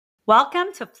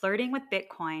Welcome to Flirting with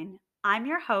Bitcoin. I'm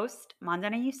your host,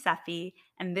 Mandana Yousefi,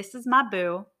 and this is my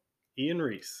boo, Ian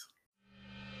Reese.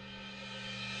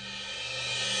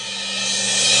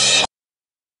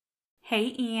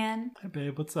 Hey, Ian. Hi,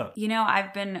 babe. What's up? You know,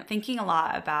 I've been thinking a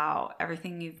lot about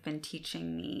everything you've been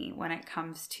teaching me when it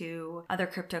comes to other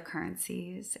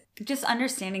cryptocurrencies. Just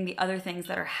understanding the other things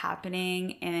that are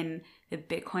happening in the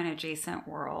Bitcoin adjacent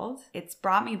world. It's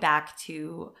brought me back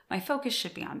to my focus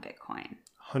should be on Bitcoin.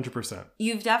 100%.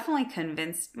 You've definitely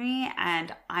convinced me,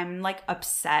 and I'm like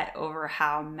upset over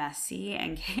how messy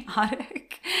and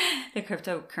chaotic the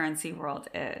cryptocurrency world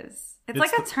is. It's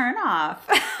like a turnoff.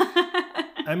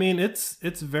 I mean, it's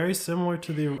very similar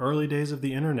to the early days of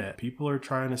the internet. People are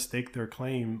trying to stake their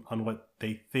claim on what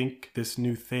they think this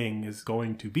new thing is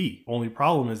going to be. Only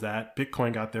problem is that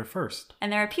Bitcoin got there first.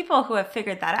 And there are people who have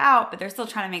figured that out, but they're still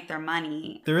trying to make their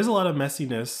money. There is a lot of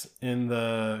messiness in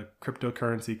the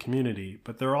cryptocurrency community,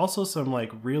 but there are also some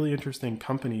like really interesting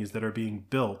companies that are being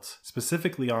built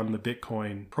specifically on the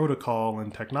Bitcoin protocol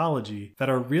and technology that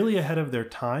are really ahead of their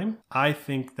time. I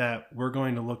think that we're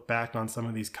going to look back on some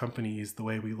of these companies the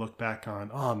way we look back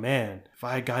on, oh man, if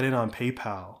I got in on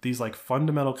PayPal, these like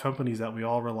fundamental companies that we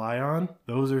all rely on,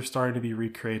 those are starting to be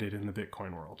recreated in the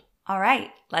Bitcoin world. All right,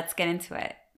 let's get into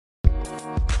it.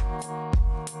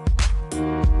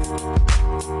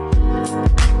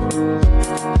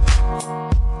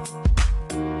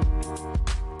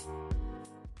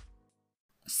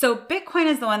 So Bitcoin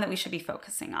is the one that we should be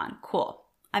focusing on. Cool,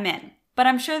 I'm in. But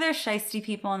I'm sure there's shiesty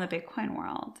people in the Bitcoin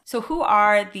world. So who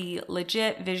are the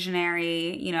legit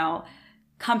visionary,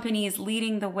 companies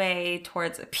leading the way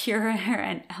towards a pure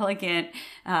and elegant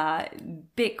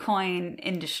Bitcoin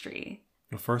industry?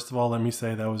 Well, first of all, let me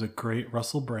say that was a great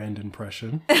Russell Brand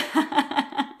impression.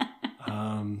 Hand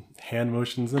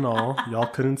motions and all. Y'all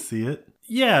couldn't see it.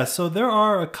 Yeah, so there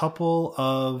are a couple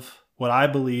of what I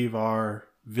believe are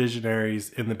visionaries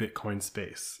in the Bitcoin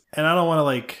space. And I don't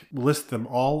want to list them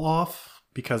all off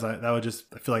because I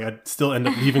feel like I'd still end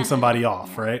up leaving somebody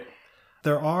off, right?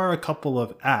 There are a couple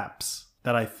of apps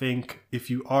that I think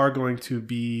if you are going to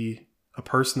be a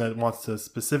person that wants to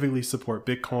specifically support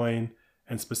Bitcoin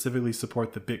and specifically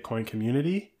support the Bitcoin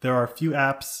community, there are a few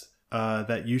apps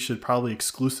that you should probably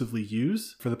exclusively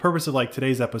use. For the purpose of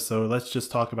today's episode, let's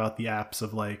just talk about the apps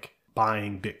of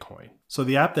buying Bitcoin. So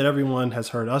the app that everyone has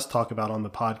heard us talk about on the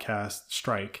podcast,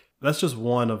 Strike, that's just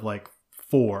one of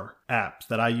 4 apps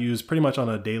that I use pretty much on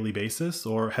a daily basis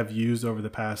or have used over the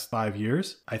past 5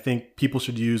 years. I think people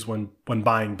should use when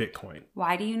buying Bitcoin.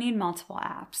 Why do you need multiple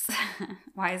apps?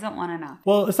 Why isn't one enough?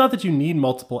 Well, it's not that you need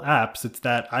multiple apps. It's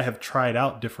that I have tried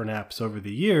out different apps over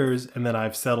the years and then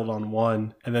I've settled on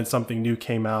one and then something new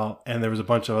came out and there was a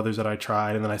bunch of others that I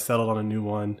tried and then I settled on a new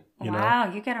one.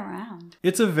 Wow, you get around.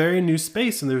 It's a very new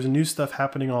space and there's new stuff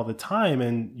happening all the time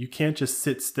and you can't just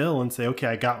sit still and say, okay,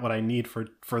 I got what I need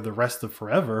for the rest of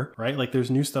forever, right?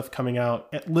 There's new stuff coming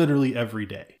out literally every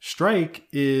day. Strike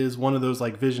is one of those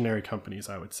visionary companies,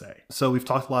 I would say. So we've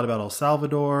talked a lot about El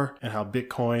Salvador and how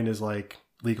Bitcoin is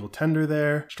legal tender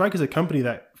there. Strike is a company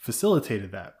that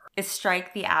facilitated that. Is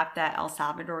Strike the app that El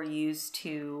Salvador used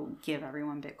to give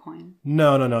everyone Bitcoin?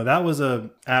 No. That was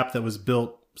an app that was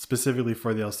built specifically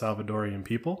for the El Salvadorian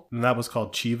people, and that was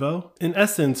called Chivo. In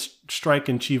essence, Strike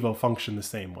and Chivo function the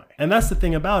same way. And that's the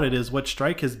thing about it is what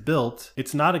Strike has built,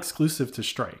 it's not exclusive to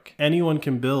Strike. Anyone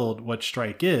can build what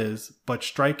Strike is, but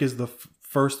Strike is the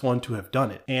first one to have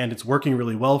done it, and it's working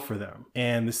really well for them.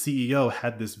 And the CEO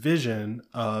had this vision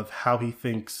of how he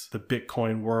thinks the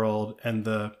Bitcoin world and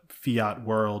the fiat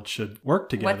world should work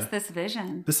together. What's this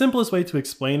vision? The simplest way to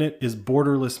explain it is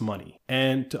borderless money.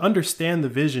 And to understand the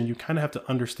vision, you kind of have to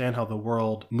understand how the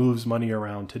world moves money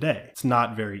around today. It's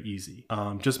not very easy.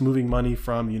 Just moving money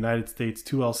from the United States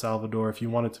to El Salvador, if you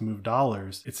wanted to move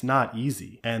dollars, it's not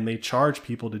easy. And they charge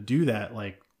people to do that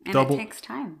and it takes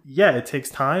time. Yeah, it takes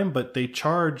time, but they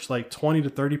charge 20 to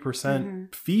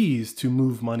 30% fees to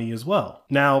move money as well.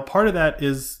 Now, part of that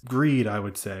is greed, I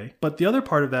would say. But the other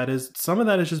part of that is some of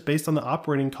that is just based on the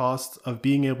operating costs of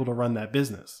being able to run that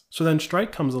business. So then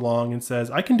Strike comes along and says,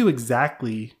 I can do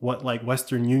exactly what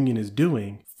Western Union is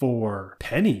doing for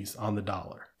pennies on the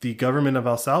dollar. The government of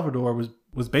El Salvador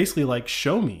was basically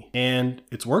show me, and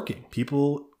it's working.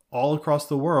 People all across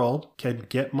the world can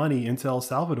get money into El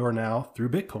Salvador now through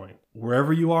Bitcoin.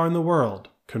 Wherever you are in the world,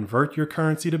 convert your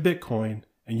currency to Bitcoin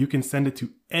and you can send it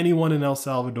to anyone in El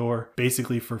Salvador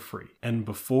basically for free. And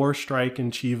before Strike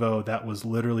and Chivo, that was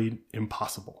literally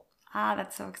impossible. Ah,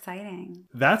 that's so exciting.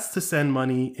 That's to send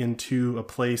money into a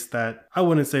place that I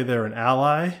wouldn't say they're an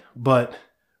ally, but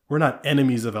we're not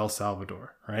enemies of El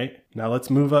Salvador, right? Now let's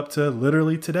move up to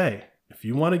literally today. If If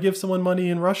you want to give someone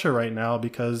money in Russia right now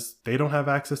because they don't have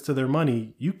access to their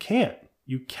money, you can't.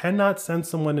 You cannot send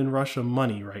someone in Russia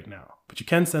money right now, but you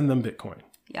can send them Bitcoin.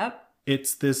 Yep.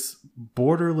 It's this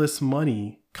borderless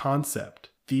money concept.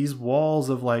 These walls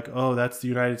of like, oh, that's the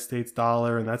United States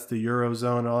dollar and that's the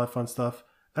Eurozone and all that fun stuff.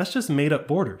 That's just made up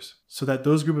borders so that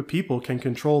those group of people can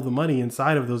control the money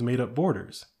inside of those made up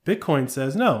borders. Bitcoin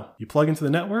says, no, you plug into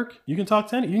the network, you can talk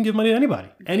to you can give money to anybody.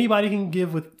 Anybody can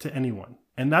give to anyone.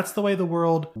 And that's the way the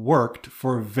world worked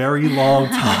for a very long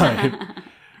time.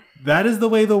 That is the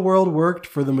way the world worked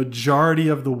for the majority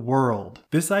of the world.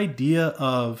 This idea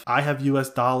of I have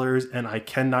US dollars and I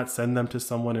cannot send them to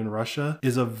someone in Russia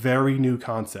is a very new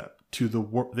concept to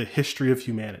the history of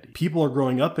humanity. People are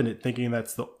growing up in it thinking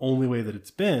that's the only way that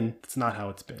it's been. It's not how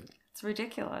it's been. It's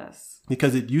ridiculous.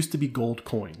 Because it used to be gold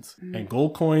coins. And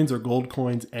gold coins are gold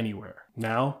coins anywhere.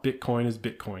 Now, Bitcoin is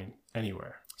Bitcoin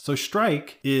anywhere. So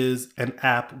Strike is an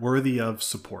app worthy of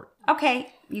support.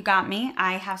 Okay, you got me.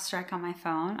 I have Strike on my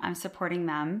phone. I'm supporting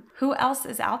them. Who else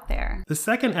is out there? The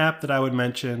second app that I would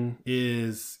mention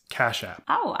is Cash App.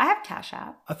 Oh, I have Cash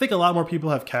App. I think a lot more people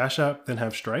have Cash App than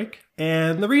have Strike.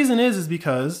 And the reason is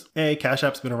because, A, Cash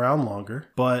App's been around longer,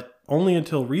 but only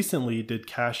until recently did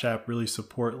Cash App really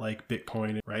support like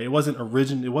Bitcoin, right? It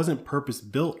wasn't purpose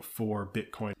built for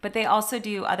Bitcoin. But they also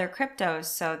do other cryptos,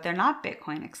 so they're not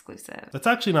Bitcoin exclusive. That's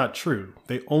actually not true.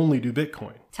 They only do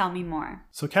Bitcoin. Tell me more.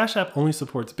 So Cash App only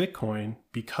supports Bitcoin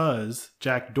because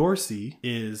Jack Dorsey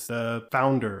is the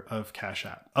founder of Cash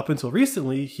App. Up until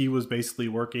recently, he was basically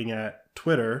working at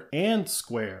Twitter and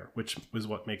Square, which was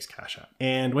what makes Cash App.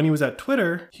 And when he was at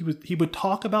Twitter, he would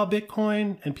talk about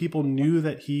Bitcoin and people knew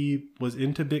that he was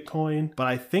into Bitcoin. But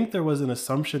I think there was an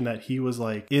assumption that he was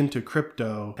like into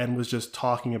crypto and was just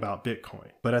talking about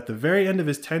Bitcoin. But at the very end of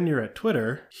his tenure at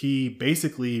Twitter, he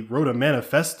basically wrote a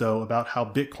manifesto about how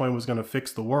Bitcoin was going to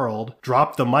fix the world,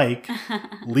 dropped the mic,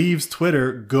 leaves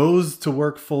Twitter, goes to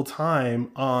work full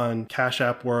time on Cash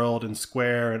App World and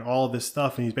Square and all of this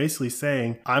stuff. And he's basically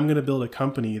saying, I'm going to build a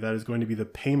company that is going to be the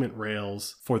payment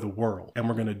rails for the world. And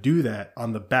we're going to do that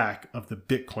on the back of the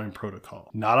Bitcoin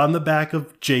protocol, not on the back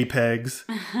of JPEGs,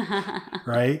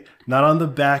 right? Not on the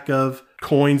back of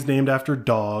coins named after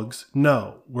dogs.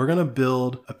 No, we're going to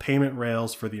build a payment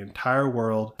rails for the entire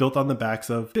world built on the backs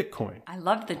of Bitcoin. I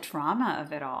loved the drama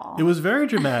of it all. It was very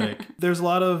dramatic. There's a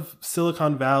lot of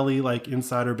Silicon Valley, like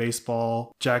insider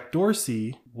baseball. Jack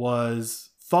Dorsey was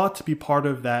thought to be part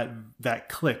of that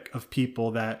clique of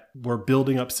people that were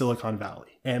building up Silicon Valley.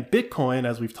 And Bitcoin,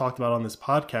 as we've talked about on this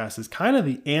podcast, is kind of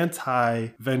the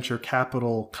anti-venture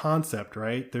capital concept,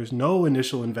 right? There's no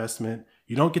initial investment.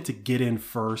 You don't get to get in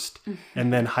first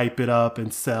and then hype it up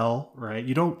and sell, right?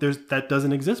 That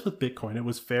doesn't exist with Bitcoin. It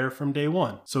was fair from day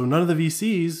one. So none of the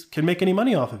VCs can make any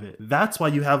money off of it. That's why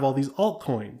you have all these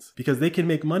altcoins, because they can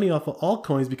make money off of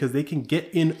altcoins because they can get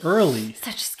in early.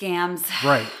 Such scams.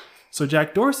 Right. So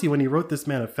Jack Dorsey, when he wrote this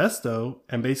manifesto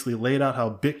and basically laid out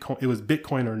how it was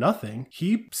Bitcoin or nothing,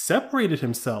 he separated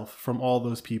himself from all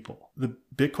those people. The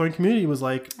Bitcoin community was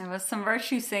like, there was some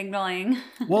virtue signaling.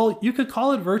 Well, you could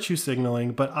call it virtue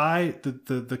signaling, but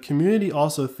the community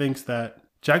also thinks that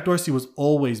Jack Dorsey was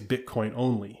always Bitcoin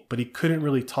only, but he couldn't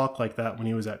really talk like that when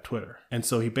he was at Twitter. And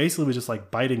so he basically was just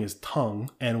like biting his tongue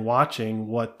and watching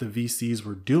what the VCs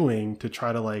were doing to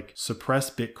try to like suppress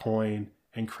Bitcoin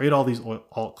and create all these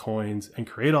altcoins and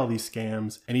create all these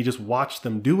scams. And he just watched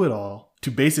them do it all to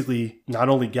basically not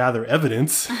only gather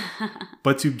evidence,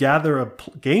 but to gather a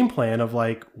game plan of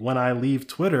like, when I leave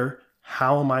Twitter,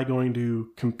 how am I going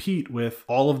to compete with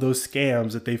all of those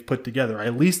scams that they've put together?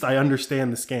 At least I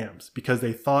understand the scams because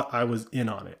they thought I was in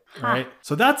on it. Right?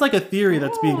 So that's like a theory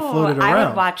that's being floated around. I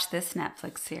would watch this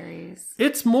Netflix series.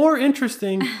 It's more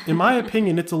interesting, in my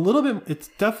opinion. It's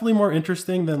definitely more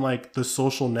interesting than like the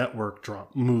Social Network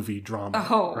movie drama.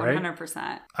 Oh, right?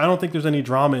 100%. I don't think there's any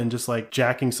drama in just like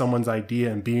jacking someone's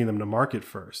idea and beating them to market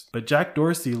first. But Jack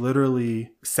Dorsey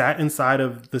literally sat inside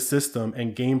of the system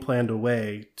and game planned a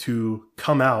way to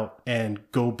come out and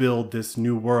go build this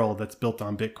new world that's built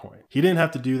on Bitcoin. He didn't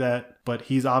have to do that, but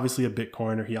he's obviously a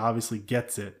Bitcoiner. He obviously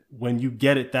gets it. When you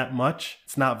get it that much,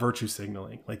 it's not virtue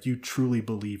signaling. Like, you truly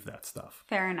believe that stuff.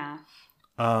 Fair enough.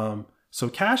 So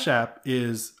Cash App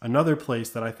is another place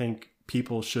that I think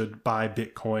people should buy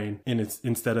Bitcoin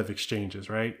instead of exchanges,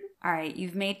 right? All right,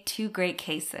 you've made two great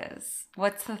cases.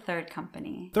 What's the third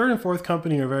company? Third and fourth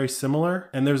company are very similar,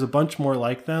 and there's a bunch more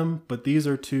like them, but these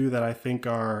are two that I think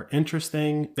are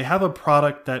interesting. They have a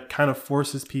product that kind of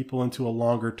forces people into a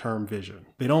longer term vision.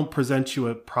 They don't present you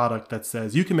a product that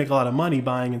says you can make a lot of money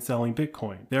buying and selling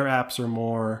Bitcoin. Their apps are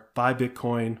more buy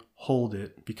Bitcoin, hold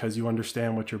it because you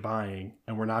understand what you're buying,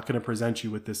 and we're not going to present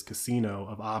you with this casino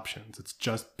of options. It's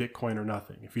just Bitcoin or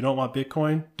nothing. If you don't want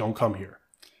Bitcoin, don't come here.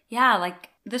 Yeah, like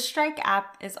the Strike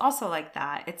app is also like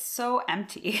that. It's so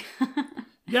empty.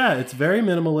 Yeah, it's very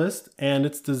minimalist, and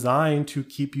it's designed to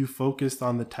keep you focused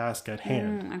on the task at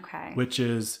hand. Okay. Which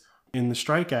is, in the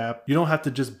Strike app, you don't have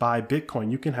to just buy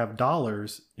Bitcoin. You can have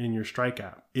dollars in your Strike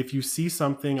app. If you see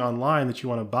something online that you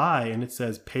want to buy and it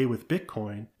says pay with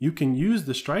Bitcoin, you can use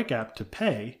the Strike app to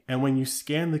pay. And when you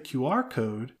scan the QR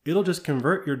code, it'll just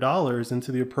convert your dollars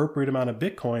into the appropriate amount of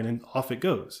Bitcoin and off it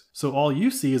goes. So all you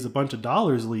see is a bunch of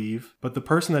dollars leave, but the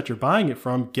person that you're buying it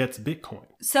from gets Bitcoin.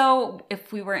 So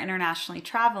if we were internationally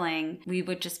traveling, we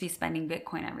would just be spending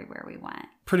Bitcoin everywhere we went.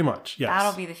 Pretty much, yes.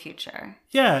 That'll be the future.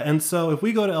 Yeah, and so if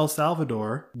we go to El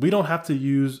Salvador, we don't have to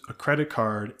use a credit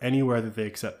card anywhere that they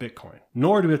accept Bitcoin.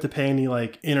 Nor do we have to pay any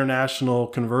like international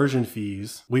conversion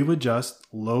fees. We would just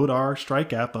load our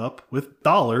Strike app up with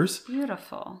dollars.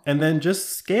 Beautiful. And then just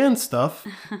scan stuff.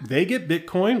 They get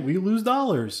Bitcoin, we lose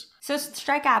dollars. So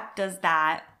Strike app does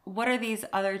that. What are these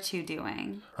other two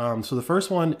doing? So the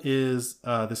first one is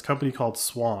this company called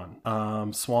Swan,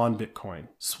 Swan Bitcoin.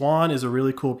 Swan is a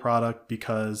really cool product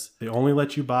because they only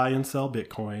let you buy and sell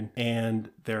Bitcoin, and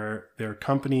their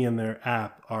company and their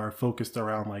app are focused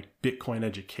around like Bitcoin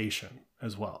education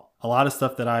as well. A lot of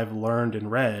stuff that I've learned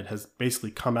and read has basically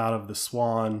come out of the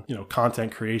Swan,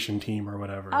 content creation team or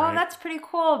whatever. Oh, right? That's pretty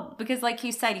cool because like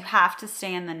you said, you have to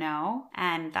stay in the know,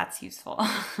 and that's useful.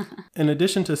 In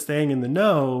addition to staying in the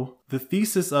know, the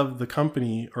thesis of the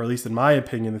company, or at least in my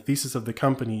opinion, the thesis of the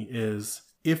company is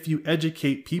if you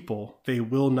educate people, they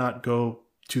will not go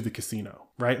to the casino,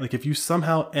 right? Like if you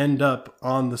somehow end up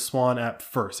on the Swan app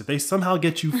first, if they somehow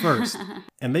get you first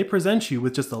and they present you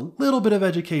with just a little bit of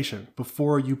education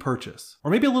before you purchase,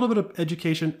 or maybe a little bit of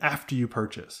education after you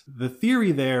purchase, the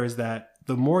theory there is that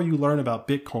the more you learn about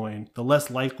Bitcoin, the less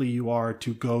likely you are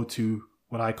to go to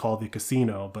what I call the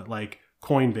casino, but like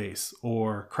Coinbase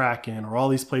or Kraken or all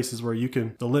these places where you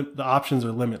can, the options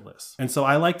are limitless. And so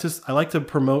I like to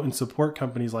promote and support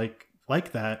companies like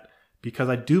that, because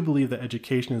I do believe that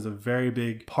education is a very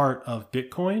big part of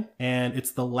Bitcoin, and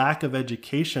it's the lack of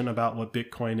education about what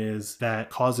Bitcoin is that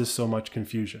causes so much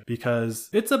confusion, because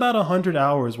it's about 100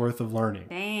 hours worth of learning.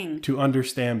 Dang. To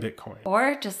understand Bitcoin.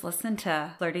 Or just listen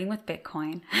to Flirting with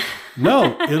Bitcoin.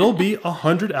 No, it'll be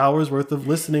 100 hours worth of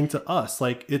listening to us.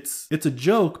 Like it's a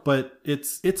joke, but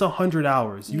it's 100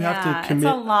 hours. You have to commit.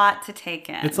 It's a lot to take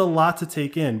in. It's a lot to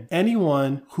take in.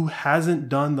 Anyone who hasn't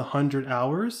done the 100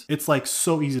 hours, it's like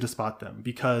so easy to spot them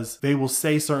because they will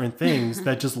say certain things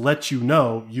that just let you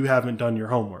know you haven't done your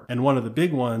homework. And one of the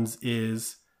big ones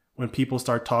is when people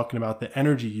start talking about the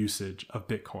energy usage of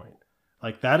Bitcoin.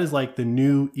 Like that is like the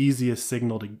new easiest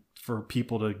signal for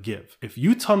people to give. If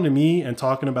you come to me and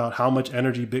talking about how much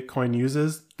energy Bitcoin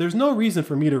uses, there's no reason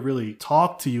for me to really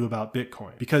talk to you about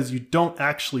Bitcoin because you don't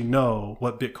actually know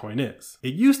what Bitcoin is.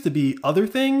 It used to be other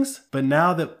things, but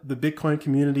now that the Bitcoin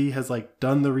community has like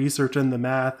done the research and the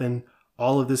math and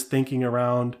all of this thinking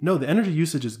around, no, the energy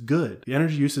usage is good. The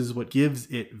energy usage is what gives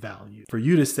it value. For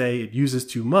you to say it uses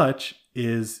too much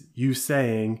is you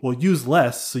saying, well, use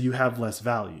less so you have less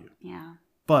value. Yeah.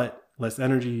 But less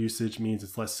energy usage means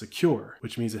it's less secure,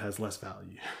 which means it has less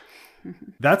value.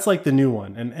 That's like the new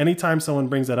one. And anytime someone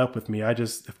brings that up with me,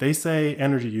 if they say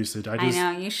energy usage, I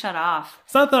know, you shut off.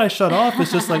 It's not that I shut off.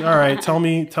 It's just like, all right, tell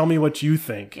me what you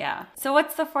think. Yeah. So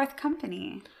what's the fourth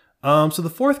company? So the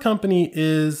fourth company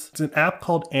it's an app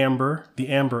called Amber, the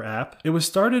Amber app. It was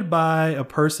started by a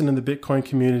person in the Bitcoin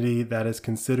community that is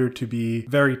considered to be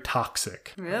very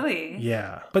toxic. Really?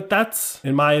 Yeah. But that's,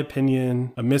 in my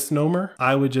opinion, a misnomer.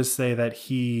 I would just say that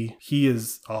he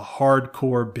is a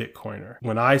hardcore Bitcoiner.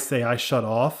 When I say I shut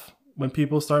off when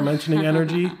people start mentioning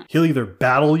energy, he'll either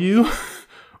battle you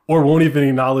or won't even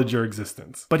acknowledge your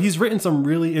existence. But he's written some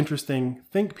really interesting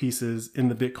think pieces in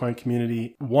the Bitcoin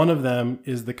community. One of them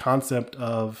is the concept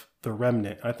of the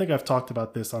remnant. I think I've talked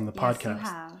about this on the podcast. You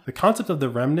have. The concept of the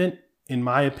remnant, in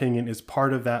my opinion, is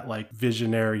part of that like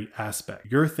visionary aspect.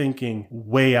 You're thinking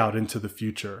way out into the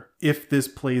future. If this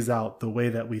plays out the way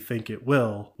that we think it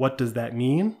will, what does that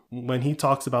mean? When he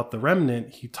talks about the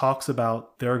remnant, he talks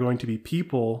about there are going to be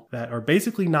people that are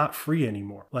basically not free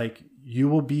anymore. Like you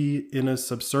will be in a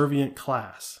subservient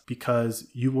class because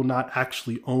you will not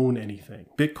actually own anything.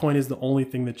 Bitcoin is the only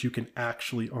thing that you can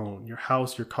actually own. Your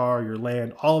house, your car, your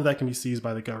land, all of that can be seized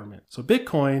by the government. So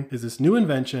Bitcoin is this new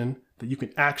invention that you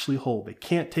can actually hold. They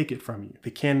can't take it from you.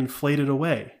 They can't inflate it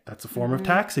away. That's a form of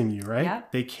taxing you, right?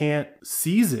 Yep. They can't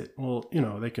seize it. Well,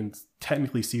 they can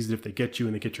technically seize it if they get you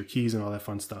and they get your keys and all that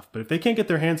fun stuff. But if they can't get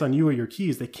their hands on you or your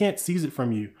keys, they can't seize it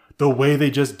from you the way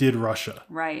they just did Russia.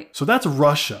 Right. So that's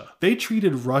Russia. They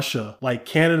treated Russia like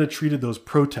Canada treated those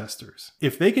protesters.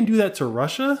 If they can do that to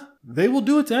Russia, they will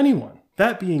do it to anyone.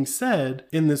 That being said,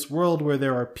 in this world where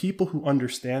there are people who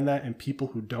understand that and people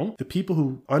who don't, the people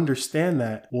who understand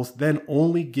that will then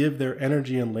only give their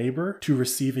energy and labor to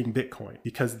receiving Bitcoin,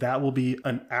 because that will be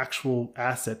an actual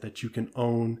asset that you can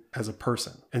own as a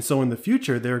person. And so in the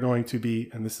future, they're going to be,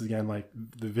 and this is again like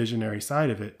the visionary side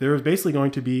of it, there is basically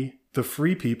going to be the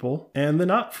free people and the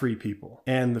not free people.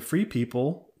 And the free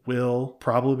people will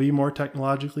probably be more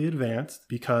technologically advanced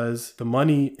because the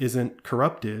money isn't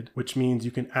corrupted, which means you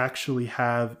can actually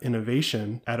have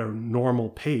innovation at a normal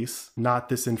pace, not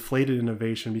this inflated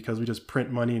innovation because we just print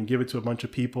money and give it to a bunch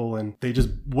of people and they just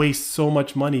waste so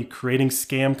much money creating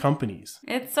scam companies.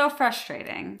 It's so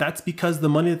frustrating. That's because the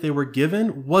money that they were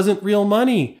given wasn't real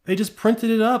money. They just printed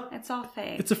it up. It's all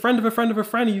fake. It's a friend of a friend of a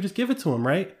friend and you just give it to them,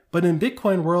 right? But in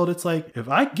Bitcoin world, it's like, if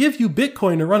I give you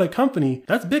Bitcoin to run a company,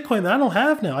 that's Bitcoin that I don't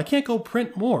have now. I can't go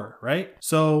print more, right?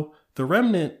 So the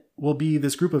remnant will be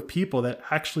this group of people that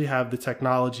actually have the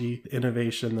technology, the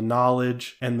innovation, the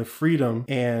knowledge, and the freedom.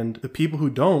 And the people who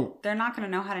don't, they're not going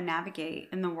to know how to navigate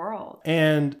in the world.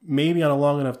 And maybe on a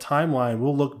long enough timeline,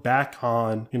 we'll look back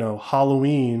on,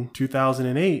 Halloween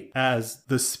 2008 as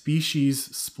the species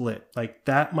split. Like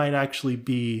that might actually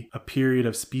be a period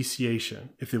of speciation.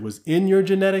 If it was in your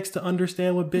genetics to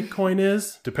understand what Bitcoin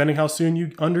is, depending how soon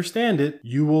you understand it,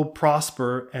 you will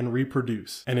prosper and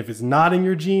reproduce. And if it's not in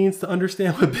your genes to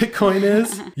understand what Bitcoin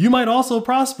is, you might also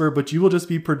prosper, but you will just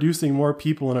be producing more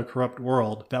people in a corrupt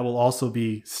world that will also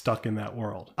be stuck in that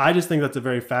world. I just think that's a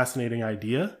very fascinating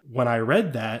idea. When I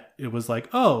read that, it was like,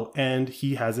 oh, and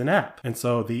he has an app. And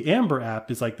so the Amber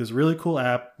app is like this really cool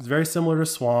app. It's very similar to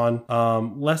Swan,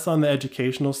 less on the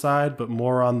educational side, but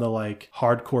more on the like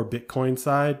hardcore Bitcoin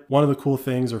side. One of the cool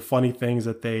things or funny things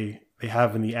that they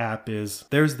have in the app is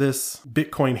there's this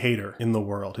Bitcoin hater in the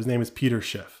world. His name is Peter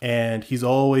Schiff, and he's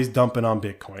always dumping on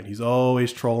Bitcoin. He's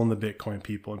always trolling the Bitcoin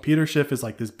people. And Peter Schiff is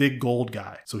like this big gold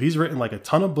guy. So he's written like a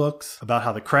ton of books about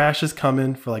how the crash is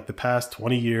coming for like the past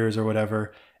 20 years or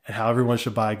whatever, and how everyone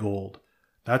should buy gold.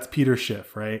 That's Peter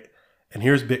Schiff, right? And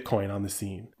here's Bitcoin on the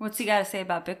scene. What's he got to say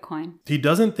about Bitcoin? He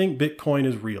doesn't think Bitcoin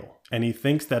is real. And he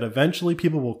thinks that eventually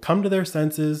people will come to their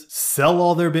senses, sell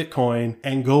all their Bitcoin,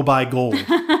 and go buy gold.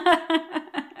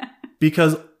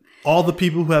 Because all the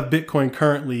people who have Bitcoin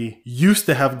currently used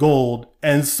to have gold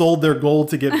and sold their gold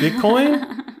to get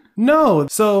Bitcoin. No.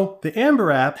 So the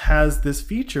Amber app has this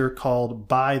feature called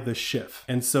Buy the Schiff.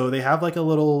 And so they have like a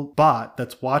little bot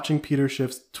that's watching Peter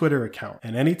Schiff's Twitter account.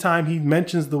 And anytime he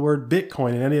mentions the word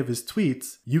Bitcoin in any of his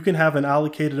tweets, you can have an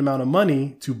allocated amount of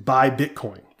money to buy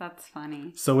Bitcoin. That's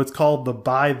funny. So it's called the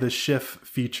Buy the Schiff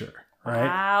feature. Right?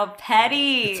 Wow,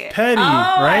 petty. It's petty, oh,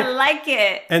 right? I like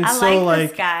it. And I so like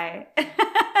this guy.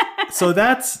 so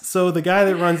the guy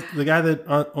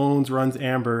that runs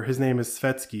Amber, his name is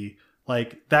Svetski.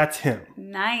 Like that's him.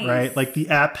 Nice. Right? Like the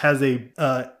app has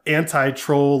a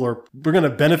anti-troll, or we're going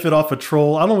to benefit off a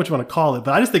troll. I don't know what you want to call it,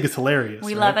 but I just think it's hilarious.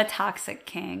 We love a toxic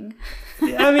king.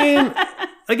 I mean,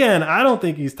 again, I don't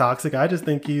think he's toxic. I just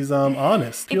think he's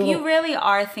honest. If you really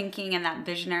are thinking in that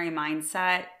visionary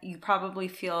mindset, you probably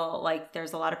feel like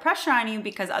there's a lot of pressure on you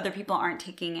because other people aren't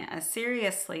taking it as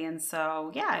seriously. And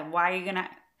so, you're not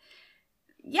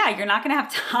going to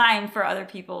have time for other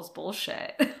people's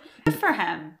bullshit. Good for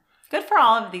him. Good for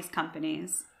all of these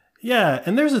companies. Yeah,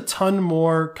 and there's a ton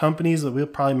more companies that we'll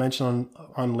probably mention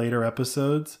on later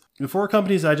episodes. The 4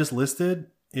 companies I just listed,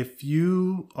 if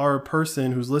you are a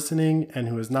person who's listening and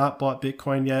who has not bought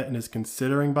Bitcoin yet and is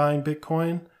considering buying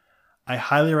Bitcoin, I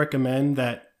highly recommend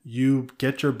that you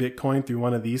get your Bitcoin through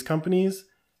one of these companies,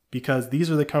 because these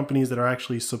are the companies that are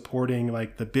actually supporting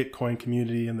like the Bitcoin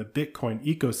community and the Bitcoin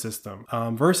ecosystem,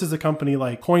 versus a company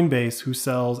like Coinbase who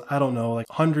sells, I don't know, like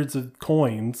hundreds of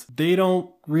coins. They don't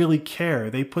really care.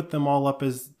 They put them all up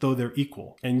as though they're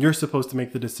equal, and you're supposed to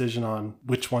make the decision on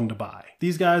which one to buy.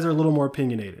 These guys are a little more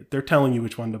opinionated. They're telling you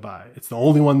which one to buy. It's the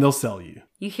only one they'll sell you.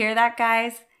 You hear that,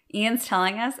 guys? Ian's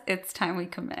telling us it's time we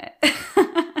commit.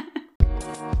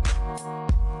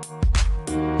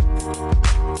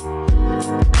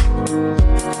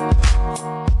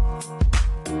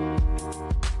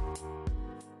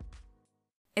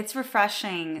 It's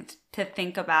refreshing to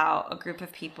think about a group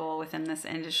of people within this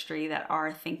industry that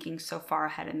are thinking so far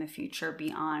ahead in the future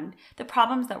beyond the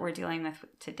problems that we're dealing with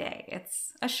today.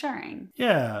 It's assuring.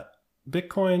 Yeah.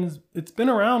 Bitcoin's, it's been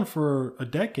around for a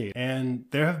decade, and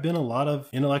there have been a lot of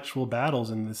intellectual battles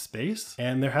in this space,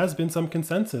 and there has been some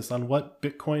consensus on what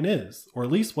Bitcoin is, or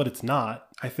at least what it's not.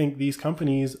 I think these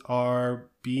companies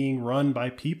are being run by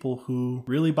people who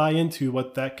really buy into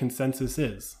what that consensus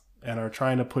is and are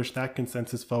trying to push that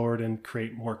consensus forward and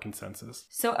create more consensus.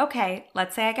 So, okay,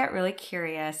 let's say I get really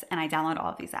curious and I download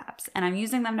all of these apps and I'm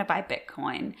using them to buy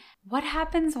Bitcoin. What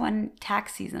happens when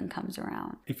tax season comes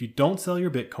around? If you don't sell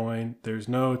your Bitcoin, there's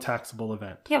no taxable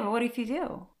event. Yeah, but what if you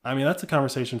do? I mean, that's a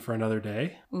conversation for another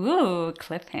day. Ooh,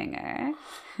 cliffhanger.